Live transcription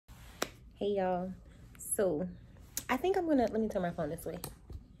Hey y'all, so I think I'm gonna, let me turn my phone this way.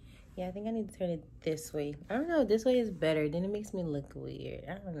 Yeah, I think I need to turn it this way. I don't know, this way is better, then it makes me look weird.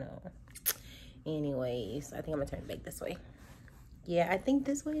 I don't know. Anyways, I think I'm gonna turn it back this way. Yeah, I think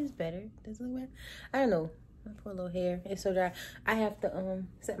this way is better. Does it look better? I don't know. My poor little hair, it's so dry. I have to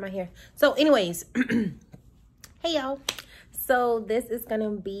set my hair. So anyways, hey y'all, so this is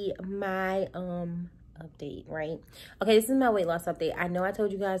gonna be my update, right? Okay, this is my weight loss update. I know I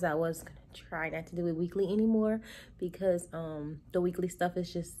told you guys I was gonna try not to do it weekly anymore because the weekly stuff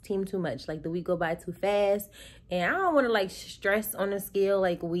is just too much. Like the week go by too fast, and I don't want to like stress on the scale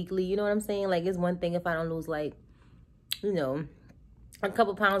like weekly, you know what I'm saying? Like it's one thing if I don't lose like, you know, a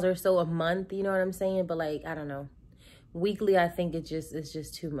couple pounds or so a month, you know what I'm saying? But like, I don't know, weekly I think it's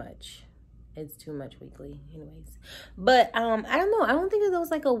just too much. It's too much weekly anyways. But I don't know, I don't think it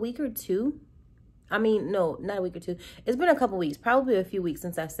was like a week or two. I mean, no, not a week or two. It's been a couple weeks, probably a few weeks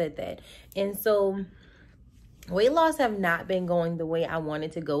since I said that. And so weight loss have not been going the way I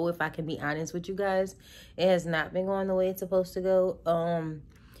wanted to go, if I can be honest with you guys. It has not been going the way it's supposed to go.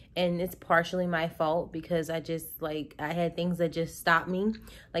 And it's partially my fault because I just like, I had things that just stopped me.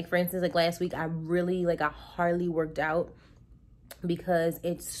 Like for instance, like last week, I hardly worked out because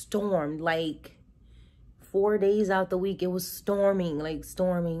it stormed like 4 days out the week. It was storming,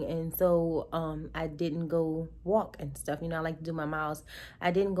 and so I didn't go walk and stuff. You know, I like to do my miles.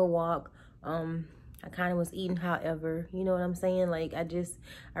 I didn't go walk. I kind of was eating however, you know what I'm saying? Like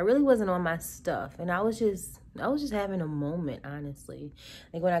I really wasn't on my stuff, and I was just having a moment, honestly.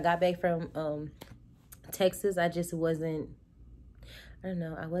 Like when I got back from Texas, I just wasn't, I don't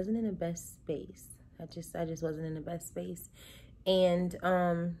know, I wasn't in the best space. I just wasn't in the best space. And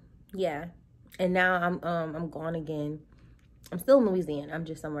yeah. And now I'm gone again. I'm still in Louisiana. I'm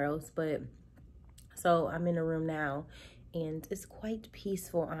just somewhere else. But so I'm in a room now, and it's quite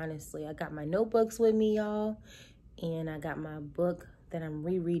peaceful, honestly. I got my notebooks with me, y'all, and I got my book that I'm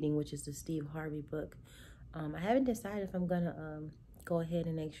rereading, which is the Steve Harvey book. I haven't decided if I'm gonna go ahead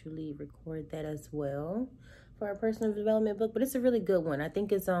and actually record that as well for a personal development book, but it's a really good one. I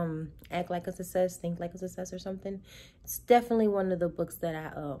think it's Act Like a Success, Think Like a Success or something. It's definitely one of the books that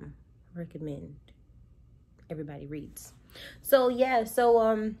I recommend everybody reads. So yeah,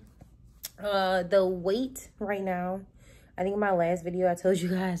 so the weight right now, I think in my last video I told you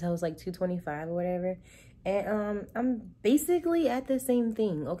guys I was like 225 or whatever, and I'm basically at the same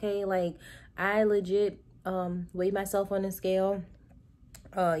thing. Okay, like I legit weighed myself on the scale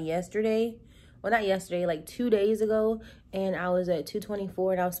yesterday. Well, not yesterday, like 2 days ago, and I was at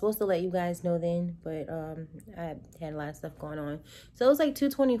 224, and I was supposed to let you guys know then, but I had a lot of stuff going on. So it was like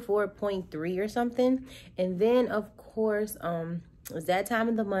 224.3 or something. And then, of course, it was that time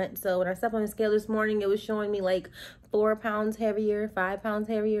of the month. So when I stepped on the scale this morning, it was showing me like 4 pounds heavier, 5 pounds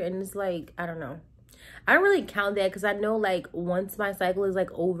heavier, and it's like, I don't know. I don't really count that because I know like once my cycle is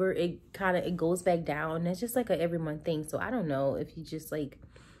like over, it goes back down. That's just like a every month thing. So I don't know if you just like,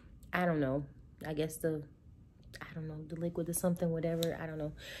 I don't know. I guess the liquid or something, whatever. I don't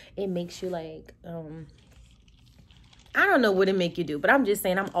know. It makes you like, I don't know what it make you do, but I'm just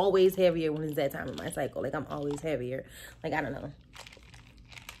saying I'm always heavier when it's that time of my cycle. Like I'm always heavier. Like, I don't know.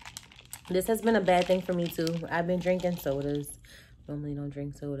 This has been a bad thing for me too. I've been drinking sodas. Normally don't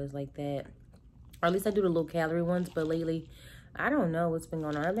drink sodas like that. Or at least I do the low calorie ones, but lately, I don't know what's been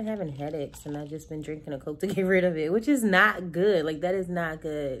going on. I've been having headaches, and I've just been drinking a Coke to get rid of it, which is not good. Like, that is not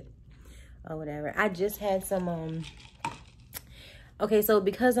good. Or whatever. I just had some okay, so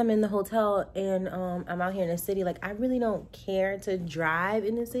because I'm in the hotel and I'm out here in the city, like I really don't care to drive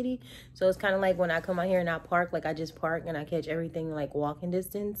in the city. So it's kind of like when I come out here and I park, like I just park and I catch everything like walking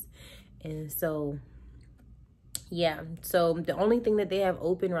distance. And so yeah, so the only thing that they have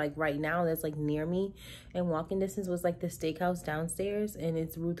open like right now that's like near me and walking distance was like the steakhouse downstairs, and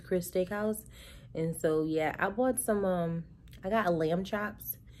it's Ruth Chris Steakhouse. And so yeah, I bought some I got lamb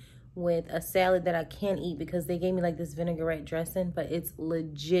chops with a salad that I can't eat because they gave me like this vinaigrette dressing, but it's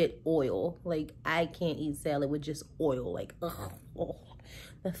legit oil. Like I can't eat salad with just oil. Like, ugh, oh.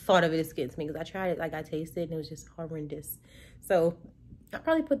 The thought of it scares me because I tried it, like I tasted, and it was just horrendous. So I'll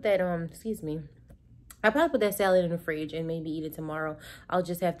probably put that I'll probably put that salad in the fridge and maybe eat it tomorrow. I'll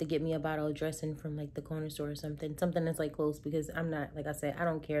just have to get me a bottle of dressing from like the corner store or something that's like close, because I'm not, like I said, I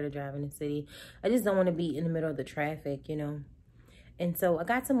don't care to drive in the city. I just don't want to be in the middle of the traffic, you know. And so I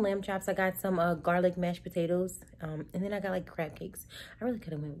got some lamb chops. I got some garlic mashed potatoes. And then I got like crab cakes. I really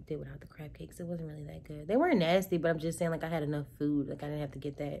could have did without the crab cakes. It wasn't really that good. They weren't nasty, but I'm just saying like I had enough food. Like I didn't have to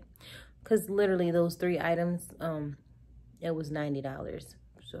get that. Because literally those 3 items, it was $90.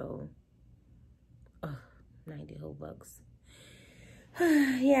 So, 90 whole bucks.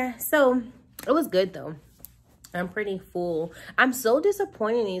 Yeah, so it was good though. I'm pretty full. I'm so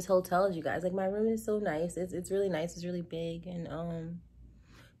disappointed in these hotels, you guys. Like, my room is so nice. It's really nice. It's really big, and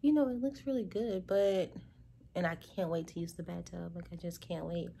you know, it looks really good. But and I can't wait to use the bathtub. Like, I just can't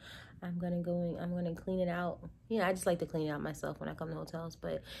wait. I'm gonna clean it out. Yeah, I just like to clean it out myself when I come to hotels.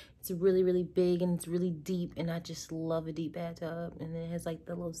 But it's really, really big, and it's really deep, and I just love a deep bathtub. And then it has like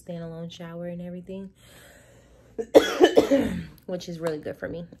the little standalone shower and everything, which is really good for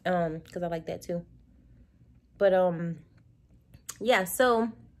me, because I like that too. But yeah, so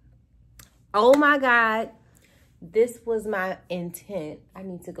oh my God, this was my intent. I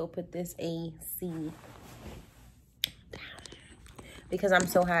need to go put this AC because I'm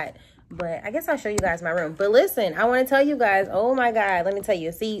so hot. But I guess I'll show you guys my room. But listen, I want to tell you guys, oh my God, let me tell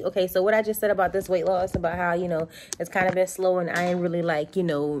you. See, okay, so what I just said about this weight loss, about how, you know, it's kind of been slow and I ain't really like, you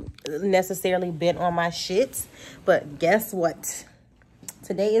know, necessarily been on my shit. But guess what?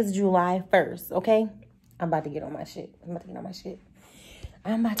 Today is July 1st, okay? I'm about to get on my shit. I'm about to get on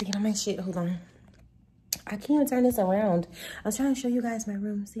my shit. Hold on. I can't even turn this around. I was trying to show you guys my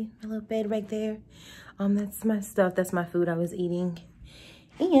room. See, my little bed right there. That's my stuff. That's my food I was eating.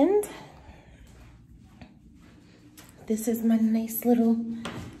 And this is my nice little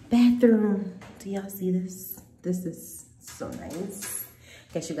bathroom. Do y'all see this? This is so nice.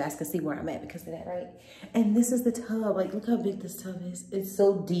 Guess you guys can see where I'm at because of that, right? And this is the tub. Like, look how big this tub is. It's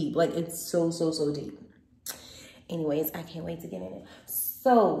so deep. Like, it's so deep. Anyways, I can't wait to get in it.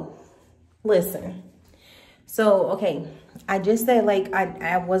 So, listen. So, okay. I just said, like,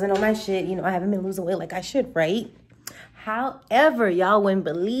 I wasn't on my shit. You know, I haven't been losing weight like I should, right? However, y'all wouldn't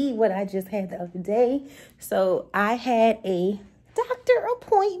believe what I just had the other day. So, I had a doctor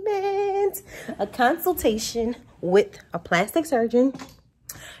appointment. A consultation with a plastic surgeon.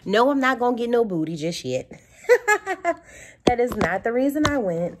 No, I'm not going to get no booty just yet. That is not the reason I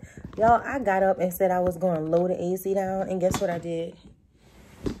went. Y'all, I got up and said I was going to lower the AC down. And guess what I did?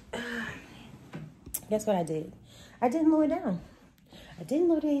 Guess what I did? I didn't lower it down. I didn't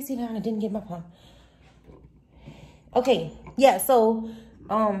lower the AC down. I didn't get my pump. Okay. Yeah, so,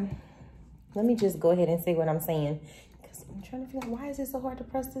 let me just go ahead and say what I'm saying. Because I'm trying to figure out, why is it so hard to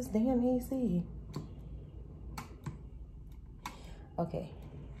press this damn AC? Okay.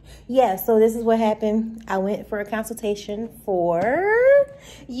 Yeah, so this is what happened. I went for a consultation for,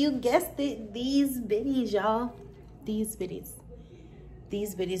 you guessed it, these bitties, y'all. These bitties.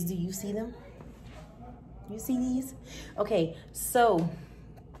 These bitties, do you see them? You see these? Okay, so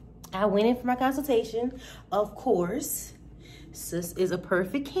I went in for my consultation. Of course, sis is a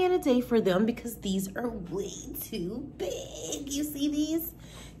perfect candidate for them because these are way too big. You see these?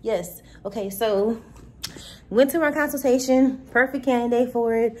 Yes. Okay, so went to my consultation, perfect candidate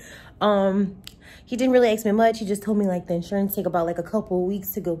for it. He didn't really ask me much. He just told me like the insurance take about like a couple of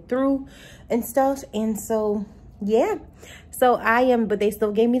weeks to go through and stuff. And so, yeah. So but they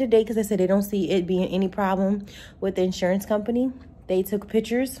still gave me the date because they said they don't see it being any problem with the insurance company. They took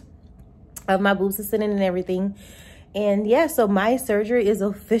pictures of my boobs sitting and everything. And yeah, so my surgery is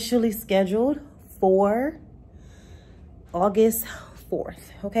officially scheduled for August 4th,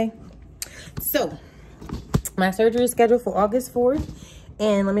 okay? So my surgery is scheduled for August 4th.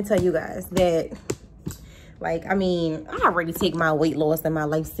 And let me tell you guys that, like, I mean, I already take my weight loss and my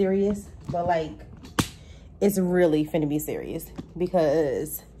life serious, but like, it's really finna be serious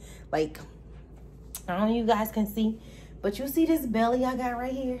because, like, I don't know if you guys can see, but you see this belly I got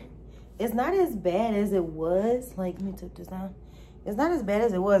right here? It's not as bad as it was. Like, let me take this down. It's not as bad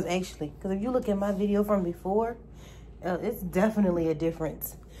as it was, actually, because if you look at my video from before, it's definitely a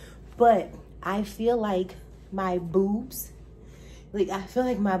difference. But I feel like my boobs,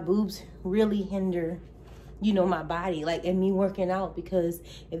 really hinder, you know, my body, like, and me working out, because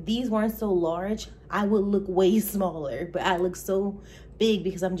if these weren't so large, I would look way smaller, but I look so big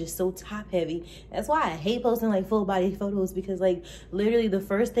because I'm just so top heavy. That's why I hate posting like full body photos, because like literally the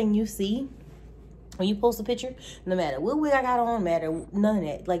first thing you see when you post a picture, no matter what wig I got on, none of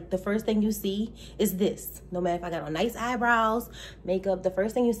that, like the first thing you see is this. No matter if I got on nice eyebrows, makeup, the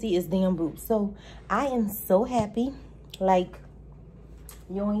first thing you see is damn boobs. So I am so happy, like,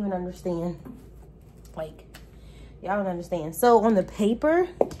 you don't even understand. Like, y'all don't understand. So on the paper,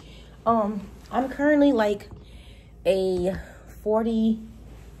 I'm currently like a 40,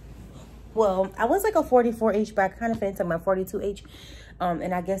 well, I was like a 44H, but I kind of finished my 42H.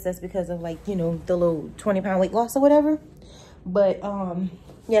 And I guess that's because of, like, you know, the little 20-pound weight loss or whatever. But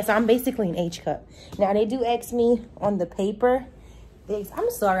yeah, so I'm basically an H cup. Now they do ask me on the paper,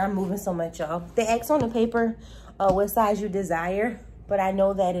 I'm sorry, I'm moving so much, y'all. They ask on the paper what size you desire, but I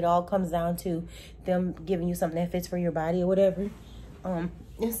know that it all comes down to them giving you something that fits for your body or whatever. and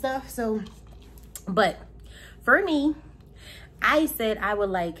stuff. So, but for me, I said I would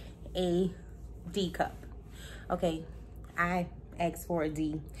like a D cup. Okay, I asked for a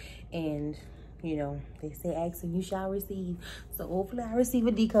D, and you know, they say ask and you shall receive. So hopefully I receive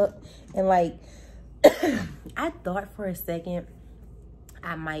a D cup. And like, I thought for a second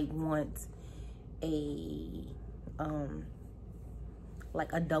I might want a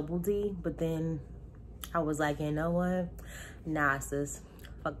like a double D, but then I was like, you know what? Nah, sis,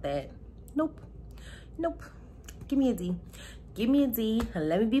 fuck that. Nope, nope. Give me a D. Give me a D and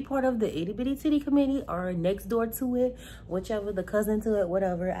let me be part of the itty bitty titty committee or next door to it, whichever, the cousin to it,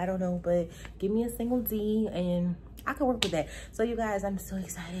 whatever, I don't know, but give me a single D and I can work with that. So you guys, I'm so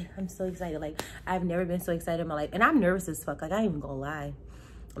excited. I'm so excited. Like, I've never been so excited in my life, and I'm nervous as fuck. Like, I ain't even gonna lie.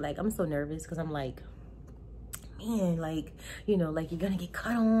 Like, I'm so nervous because I'm like, man, like, you know, like, you're gonna get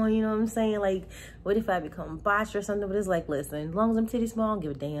cut on, you know what I'm saying? Like, what if I become botched or something? But it's like, listen, as long as I'm titty small, I don't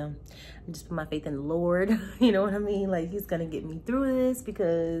give a damn. I just put my faith in the Lord. You know what I mean? Like, he's gonna get me through this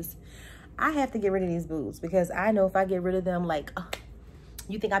because I have to get rid of these boobs, because I know if I get rid of them, like,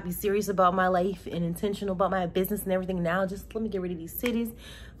 you think I'd be serious about my life and intentional about my business and everything now? Just let me get rid of these titties.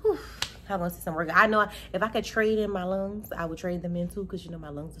 Whew. I'm gonna see some work. I know if I could trade in my lungs, I would trade them in too, because you know my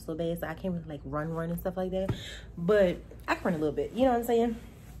lungs are so bad, so I can't really like run and stuff like that. But I can run a little bit, you know what I'm saying?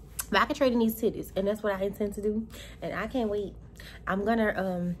 But I can trade in these titties, and that's what I intend to do. And I can't wait. I'm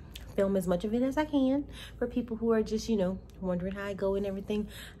gonna film as much of it as I can for people who are just, you know, wondering how I go and everything.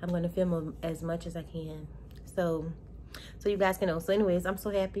 I'm gonna film as much as I can, so you guys can know. So anyways, I'm so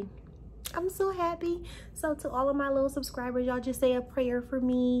happy. I'm so happy. So to all of my little subscribers, y'all just say a prayer for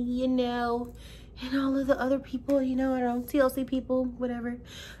me, you know, and all of the other people, you know, I don't know, TLC people, whatever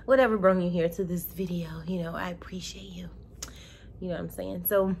brought you here to this video, you know, I appreciate you. You know what I'm saying?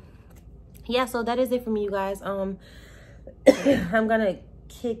 So yeah, so that is it for me, you guys. I'm gonna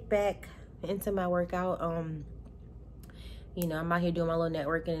kick back into my workout. You know, I'm out here doing my little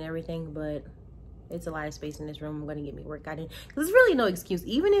networking and everything, but it's a lot of space in this room. I'm gonna get me workout in, because there's really no excuse.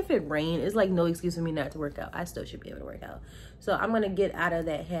 Even if it rained, it's like no excuse for me not to work out. I still should be able to work out. So I'm gonna get out of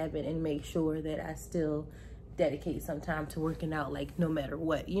that habit and make sure that I still dedicate some time to working out, like no matter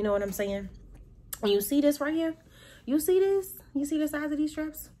what. You know what I'm saying? And you see this right here? You see this? You see the size of these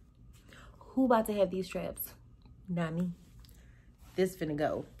straps? Who about to have these straps? Not me. This finna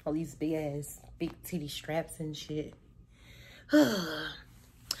go. All these big ass, big titty straps and shit.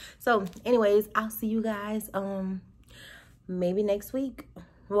 So anyways, I'll see you guys maybe next week.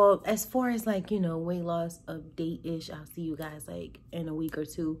 Well, as far as like, you know, weight loss update-ish, I'll see you guys like in a week or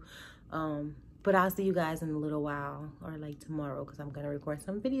two. But I'll see you guys in a little while, or like tomorrow, because I'm gonna record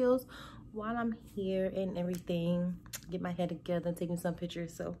some videos while I'm here and everything. Get my head together and taking some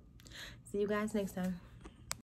pictures. So see you guys next time.